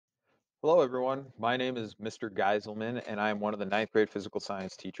Hello, everyone. My name is Mr. Geiselman, and I am one of the ninth grade physical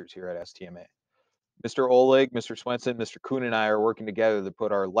science teachers here at STMA. Mr. Oleg, Mr. Swenson, Mr. Kuhn, and I are working together to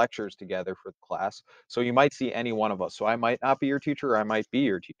put our lectures together for the class. So you might see any one of us. So I might not be your teacher, or I might be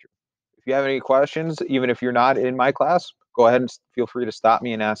your teacher. If you have any questions, even if you're not in my class, go ahead and feel free to stop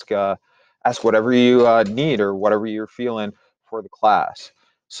me and ask whatever you need or whatever you're feeling for the class.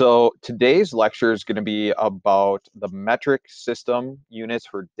 So today's lecture is going to be about the metric system units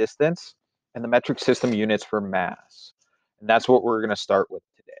for distance and the metric system units for mass. And that's what we're going to start with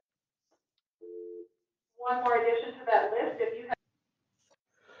today. One more addition to that list, if you have.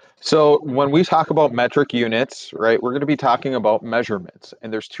 So when we talk about metric units, right, we're going to be talking about measurements.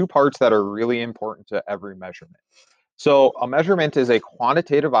 And there's two parts that are really important to every measurement. So a measurement is a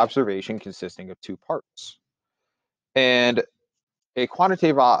quantitative observation consisting of two parts. And a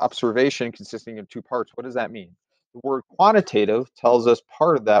quantitative observation consisting of two parts, what does that mean? The word quantitative tells us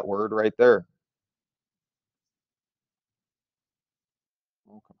part of that word right there.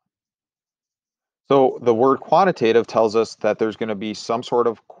 Okay. So the word quantitative tells us that there's going to be some sort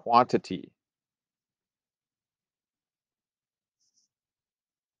of quantity,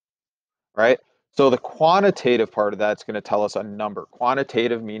 right? So the quantitative part of that's going to tell us a number.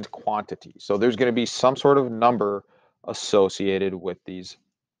 Quantitative means quantity. So there's going to be some sort of number associated with these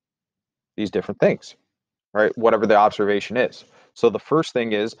different things, right? Whatever the observation is. So the first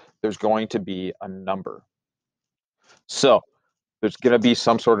thing is there's going to be a number. So there's going to be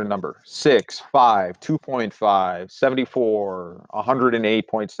some sort of number 6, 5, 2.5, 74,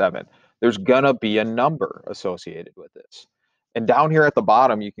 108.7. There's going to be a number associated with this. And down here at the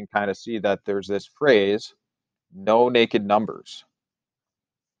bottom, you can kind of see that there's this phrase, no naked numbers.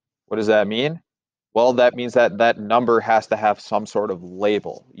 What does that mean? Well, that means that that number has to have some sort of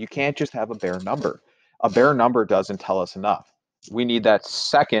label. You can't just have a bare number. A bare number doesn't tell us enough. We need that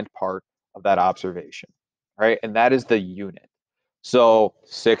second part of that observation, right? And that is the unit. So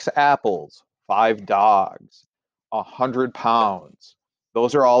 6 apples, 5 dogs, 100 pounds.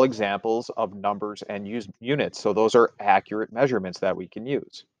 Those are all examples of numbers and units. So those are accurate measurements that we can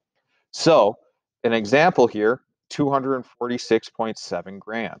use. So an example here, 246.7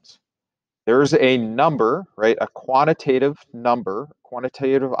 grams. There's a number, right? A quantitative number,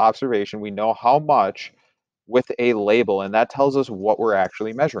 quantitative observation. We know how much with a label, and that tells us what we're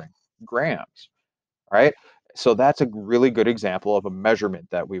actually measuring, grams, right? So that's a really good example of a measurement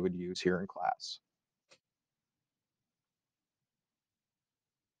that we would use here in class.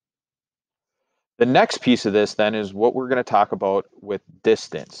 The next piece of this then is what we're going to talk about with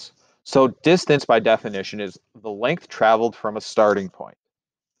distance. So distance by definition is the length traveled from a starting point.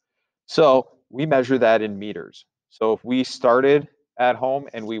 So we measure that in meters. So if we started at home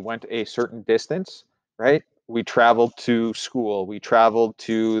and we went a certain distance, right? We traveled to school, we traveled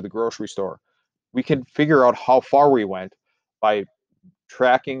to the grocery store. We can figure out how far we went by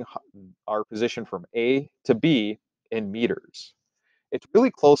tracking our position from A to B in meters. It's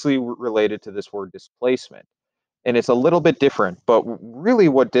really closely related to this word displacement. And it's a little bit different, but really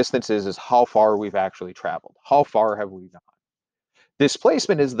what distance is how far we've actually traveled. How far have we gone?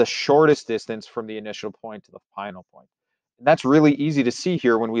 Displacement is the shortest distance from the initial point to the final point. And that's really easy to see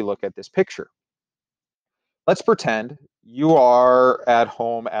here when we look at this picture. Let's pretend you are at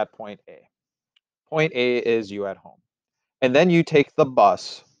home at point A. Point A is you at home. And then you take the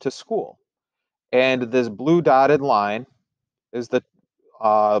bus to school. And this blue dotted line is the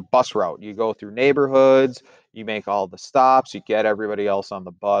bus route. You go through neighborhoods, you make all the stops, you get everybody else on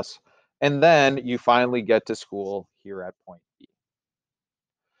the bus, and then you finally get to school here at point B.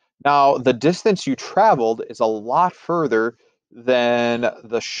 Now, the distance you traveled is a lot further than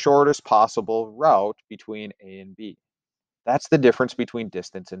the shortest possible route between A and B. That's the difference between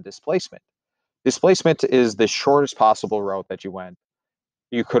distance and displacement. Displacement is the shortest possible route that you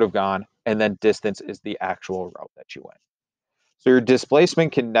could have gone, and then distance is the actual route that you went. So your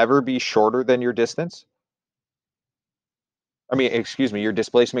displacement can never be shorter than your distance. Excuse me, your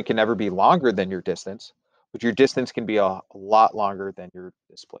displacement can never be longer than your distance, but your distance can be a lot longer than your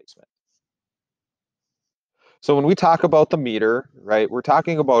displacement. So when we talk about the meter, right, we're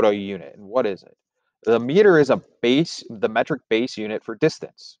talking about a unit. And what is it? The meter is the metric base unit for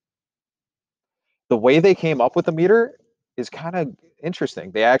distance. The way they came up with the meter is kind of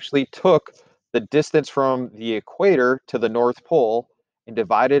interesting. They actually took the distance from the equator to the North Pole and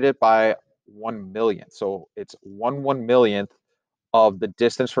divided it by 1 millionth. So it's 1/1 millionth of the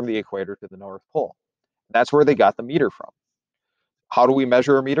distance from the equator to the North Pole. That's where they got the meter from. How do we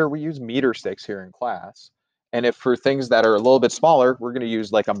measure a meter? We use meter sticks here in class. And if for things that are a little bit smaller, we're going to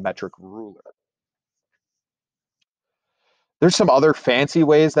use like a metric ruler. There's some other fancy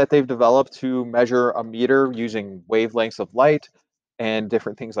ways that they've developed to measure a meter using wavelengths of light and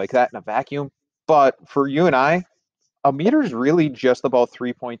different things like that in a vacuum. But for you and I, a meter is really just about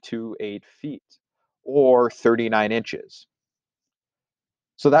 3.28 feet or 39 inches.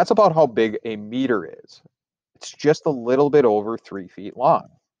 So that's about how big a meter is. It's just a little bit over 3 feet long.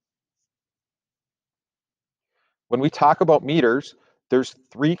 When we talk about meters, there's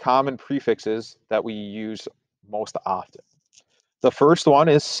three common prefixes that we use most often. The first one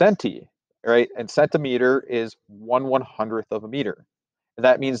is centi, right? And centimeter is 1/100th of a meter.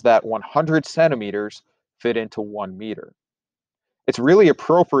 That means that 100 centimeters fit into 1 meter. It's really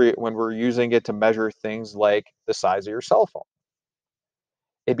appropriate when we're using it to measure things like the size of your cell phone.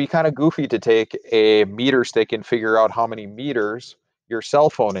 It'd be kind of goofy to take a meter stick and figure out how many meters your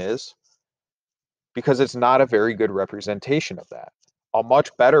cell phone is because it's not a very good representation of that. A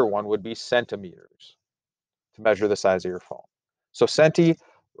much better one would be centimeters to measure the size of your phone. So centi,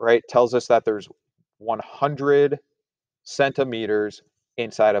 right, tells us that there's 100 centimeters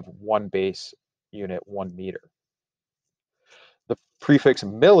inside of one base unit, 1 meter. The prefix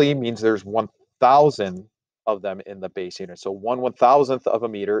milli means there's 1,000 of them in the base unit. So 1/1000th of a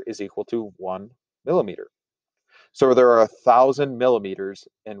meter is equal to 1 millimeter. So there are 1,000 millimeters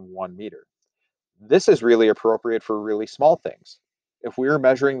in 1 meter. This is really appropriate for really small things. If we were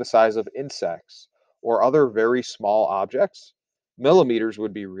measuring the size of insects or other very small objects, millimeters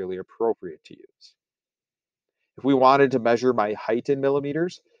would be really appropriate to use. If we wanted to measure my height in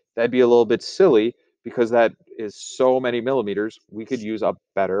millimeters, that'd be a little bit silly because that is so many millimeters. We could use a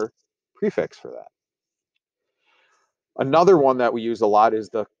better prefix for that. Another one that we use a lot is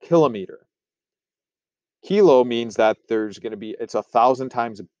the kilometer. Kilo means that it's 1,000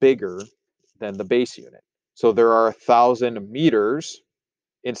 times bigger than the base unit. So there are 1,000 meters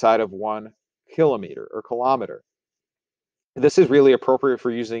inside of 1 kilometer or kilometer. This is really appropriate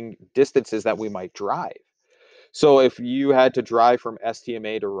for using distances that we might drive. So if you had to drive from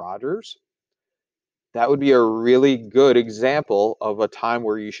STMA to Rogers, that would be a really good example of a time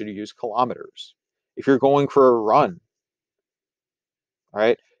where you should use kilometers. If you're going for a run, all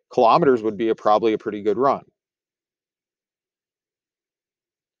right, kilometers would be probably a pretty good run.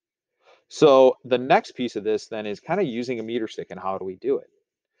 So the next piece of this then is kind of using a meter stick and how do we do it?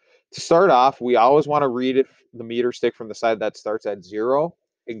 To start off, we always want to read the meter stick from the side that starts at 0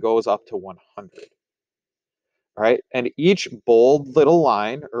 and goes up to 100. All right, and each bold little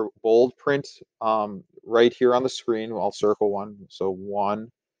line or bold print right here on the screen, I'll circle one. So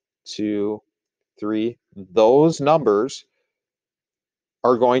 1, 2, 3, those numbers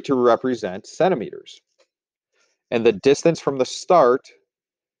are going to represent centimeters. And the distance from the start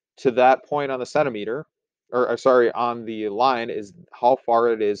to that point on the centimeter, or sorry, on the line is how far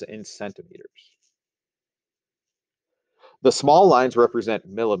it is in centimeters. The small lines represent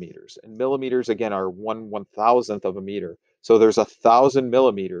millimeters, and millimeters again are 1/1000th of a meter. So there's 1,000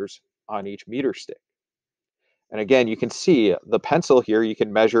 millimeters on each meter stick. And again, you can see the pencil here, you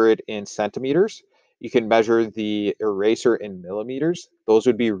can measure it in centimeters. You can measure the eraser in millimeters. Those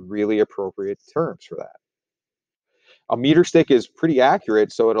would be really appropriate terms for that. A meter stick is pretty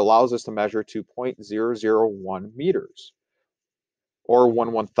accurate, so it allows us to measure to 0.001 meters, or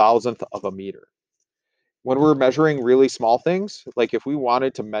 1/1000th of a meter. When we're measuring really small things, like if we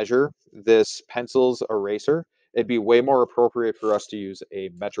wanted to measure this pencil's eraser, it'd be way more appropriate for us to use a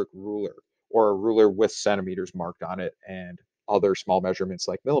metric ruler or a ruler with centimeters marked on it and other small measurements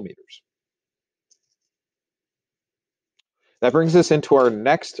like millimeters. That brings us into our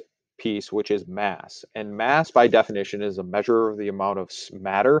next piece, which is mass. And mass, by definition, is a measure of the amount of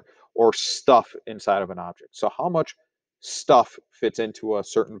matter or stuff inside of an object. So how much stuff fits into a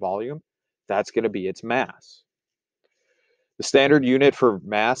certain volume, that's going to be its mass. The standard unit for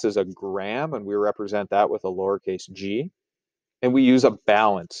mass is a gram, and we represent that with a lowercase g. And we use a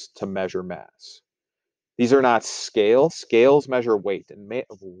balance to measure mass. These are not scales. Scales measure weight, and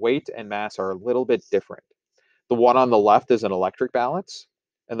weight and mass are a little bit different. The one on the left is an electric balance,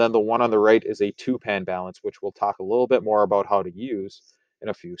 and then the one on the right is a two-pan balance, which we'll talk a little bit more about how to use in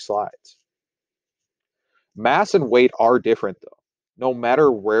a few slides. Mass and weight are different, though. No matter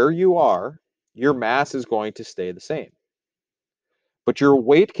where you are, your mass is going to stay the same. But your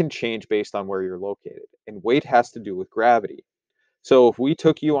weight can change based on where you're located, and weight has to do with gravity. So if we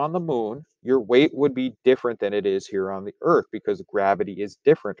took you on the moon, your weight would be different than it is here on the Earth because gravity is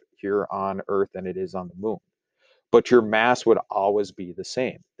different here on Earth than it is on the moon. But your mass would always be the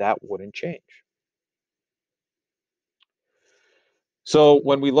same. That wouldn't change. So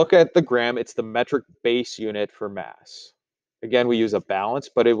when we look at the gram, it's the metric base unit for mass. Again, we use a balance,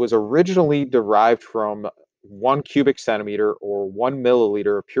 but it was originally derived from 1 cubic centimeter or 1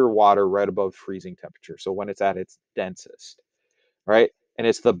 milliliter of pure water right above freezing temperature. So when it's at its densest, right? And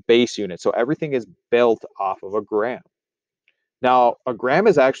it's the base unit. So everything is built off of a gram. Now, a gram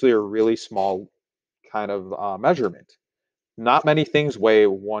is actually a really small kind of measurement. Not many things weigh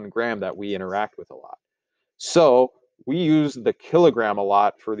 1 gram that we interact with a lot. So we use the kilogram a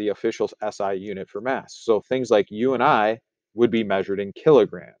lot for the official SI unit for mass. So things like you and I would be measured in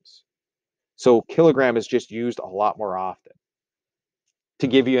kilograms. So kilogram is just used a lot more often. To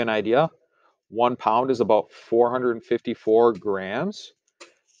give you an idea, 1 pound is about 454 grams,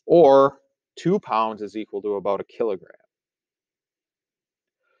 or 2 pounds is equal to about a kilogram.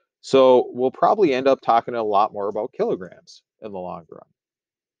 So we'll probably end up talking a lot more about kilograms in the long run.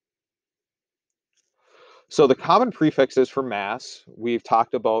 So the common prefixes for mass, we've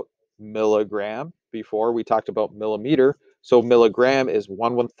talked about milligram before, we talked about millimeter. So milligram is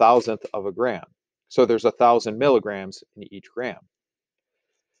 1/1000th of a gram. So there's 1,000 milligrams in each gram.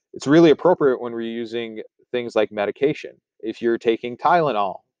 It's really appropriate when we're using things like medication. If you're taking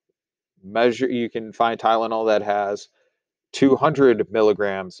Tylenol, you can find Tylenol that has 200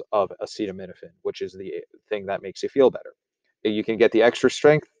 milligrams of acetaminophen, which is the thing that makes you feel better. You can get the extra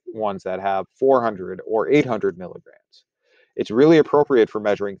strength ones that have 400 or 800 milligrams. It's really appropriate for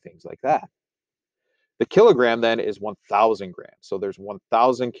measuring things like that. The kilogram then is 1,000 grams. So there's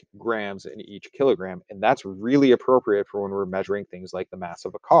 1,000 grams in each kilogram, and that's really appropriate for when we're measuring things like the mass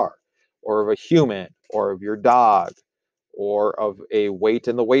of a car, or of a human, or of your dog, or of a weight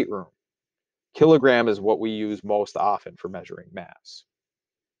in the weight room. Kilogram is what we use most often for measuring mass.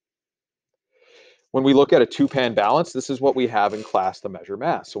 When we look at a two-pan balance, this is what we have in class to measure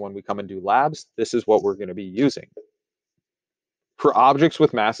mass. So when we come and do labs, this is what we're going to be using. For objects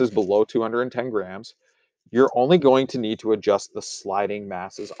with masses below 210 grams, you're only going to need to adjust the sliding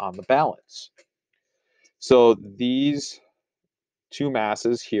masses on the balance. So these two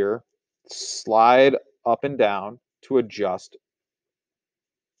masses here slide up and down to adjust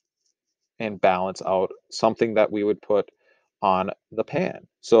and balance out something that we would put on the pan.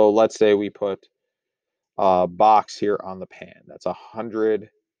 So let's say we put a box here on the pan. That's 100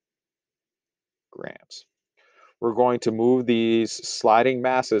 grams. We're going to move these sliding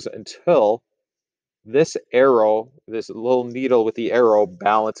masses until this arrow, this little needle with the arrow,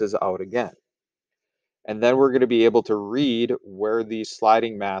 balances out again. And then we're going to be able to read where these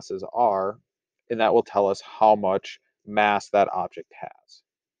sliding masses are, and that will tell us how much mass that object has.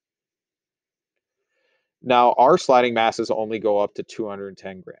 Now, our sliding masses only go up to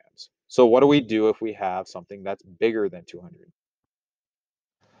 210 grams. So what do we do if we have something that's bigger than 200?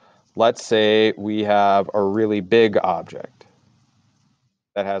 Let's say we have a really big object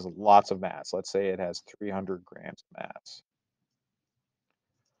that has lots of mass. Let's say it has 300 grams of mass.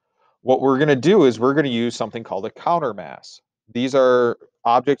 What we're going to do is we're going to use something called a counter mass. These are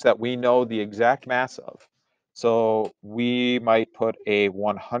objects that we know the exact mass of. So we might put a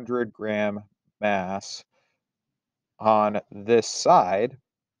 100 gram mass on this side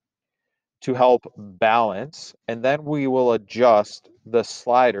to help balance, and then we will adjust the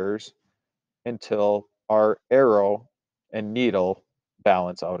sliders until our arrow and needle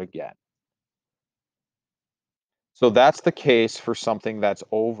balance out again. So that's the case for something that's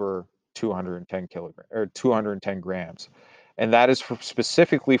over 210 kilograms or 210 grams. And that is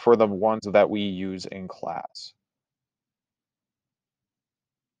specifically for the ones that we use in class.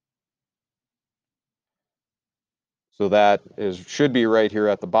 So that should be right here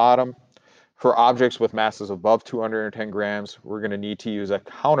at the bottom. For objects with masses above 210 grams, we're going to need to use a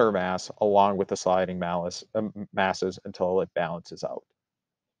counter mass along with the sliding masses until it balances out.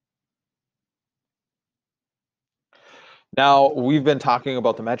 Now, we've been talking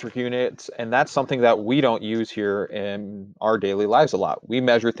about the metric units, and that's something that we don't use here in our daily lives a lot. We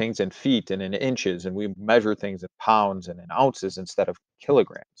measure things in feet and in inches, and we measure things in pounds and in ounces instead of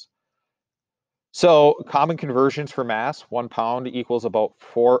kilograms. So common conversions for mass, 1 pound equals about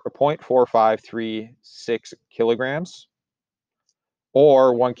 0.4536 kilograms,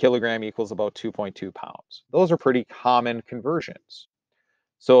 or 1 kilogram equals about 2.2 pounds. Those are pretty common conversions.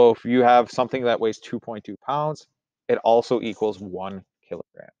 So if you have something that weighs 2.2 pounds, it also equals 1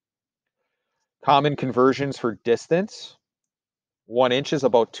 kilogram. Common conversions for distance, 1 inch is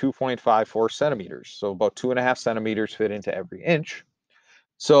about 2.54 centimeters. So about 2.5 centimeters fit into every inch.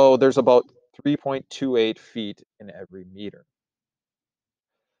 So there's about 3.28 feet in every meter.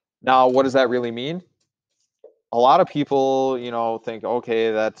 Now, what does that really mean? A lot of people, think,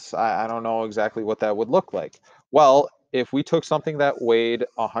 okay, I don't know exactly what that would look like. Well, if we took something that weighed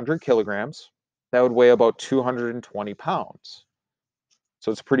 100 kilograms, that would weigh about 220 pounds.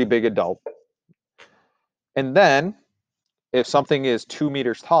 So it's a pretty big adult. And then if something is 2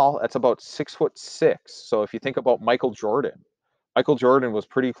 meters tall, that's about 6'6". So if you think about Michael Jordan was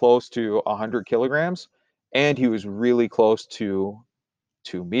pretty close to 100 kilograms, and he was really close to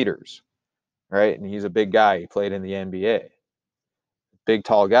 2 meters, right? And he's a big guy. He played in the NBA. Big,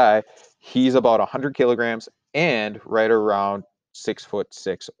 tall guy. He's about 100 kilograms and right around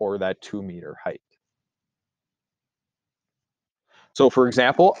 6'6", or that 2-meter height. So for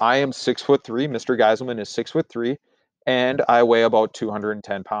example, I am 6'3". Mr. Geiselman is 6'3", and I weigh about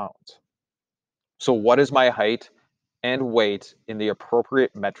 210 pounds. So what is my height and weight in the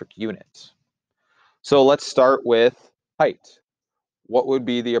appropriate metric units? So let's start with height. What would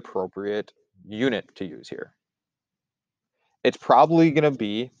be the appropriate unit to use here? It's probably going to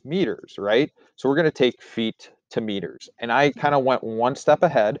be meters, right? So we're going to take feet to meters. And I kind of went one step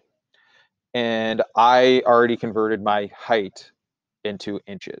ahead, and I already converted my height into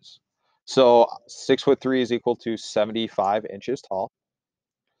inches. So 6'3" is equal to 75 inches tall.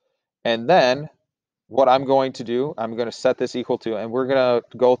 And then what I'm going to do, I'm going to set this equal to, and we're going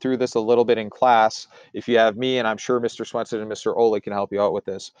to go through this a little bit in class if you have me, and I'm sure Mr. Swenson and Mr. Ole can help you out with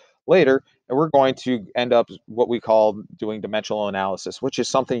this later. And we're going to end up what we call doing dimensional analysis, which is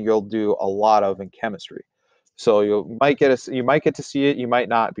something you'll do a lot of in chemistry. So you might get to see it, you might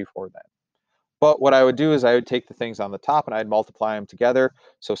not before then. But what I would do is I would take the things on the top and I'd multiply them together.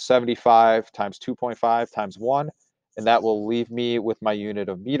 So 75 times 2.5 times 1, and that will leave me with my unit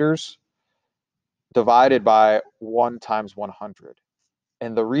of meters divided by 1 times 100.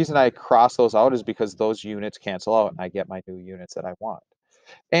 And the reason I cross those out is because those units cancel out and I get my new units that I want.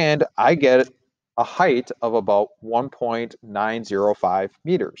 And I get a height of about 1.905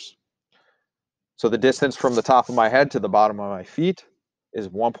 meters. So the distance from the top of my head to the bottom of my feet is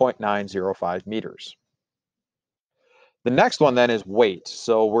 1.905 meters. The next one then is weight.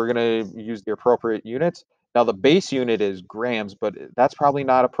 So we're going to use the appropriate units. Now the base unit is grams, but that's probably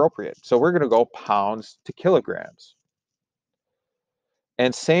not appropriate. So we're going to go pounds to kilograms.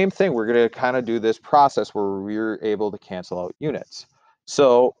 And same thing, we're going to kind of do this process where we're able to cancel out units.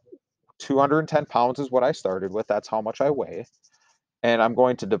 So 210 pounds is what I started with. That's how much I weigh. And I'm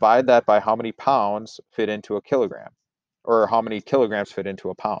going to divide that by how many pounds fit into a kilogram, or how many kilograms fit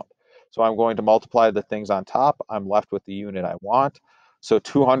into a pound. So I'm going to multiply the things on top. I'm left with the unit I want. So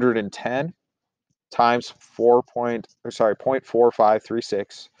 210 times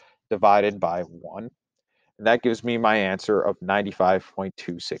 0.4536 divided by 1. And that gives me my answer of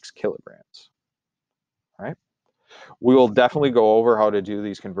 95.26 kilograms. All right. We will definitely go over how to do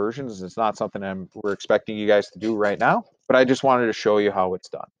these conversions. It's not something we're expecting you guys to do right now, but I just wanted to show you how it's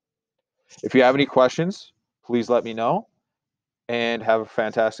done. If you have any questions, please let me know, and have a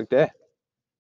fantastic day.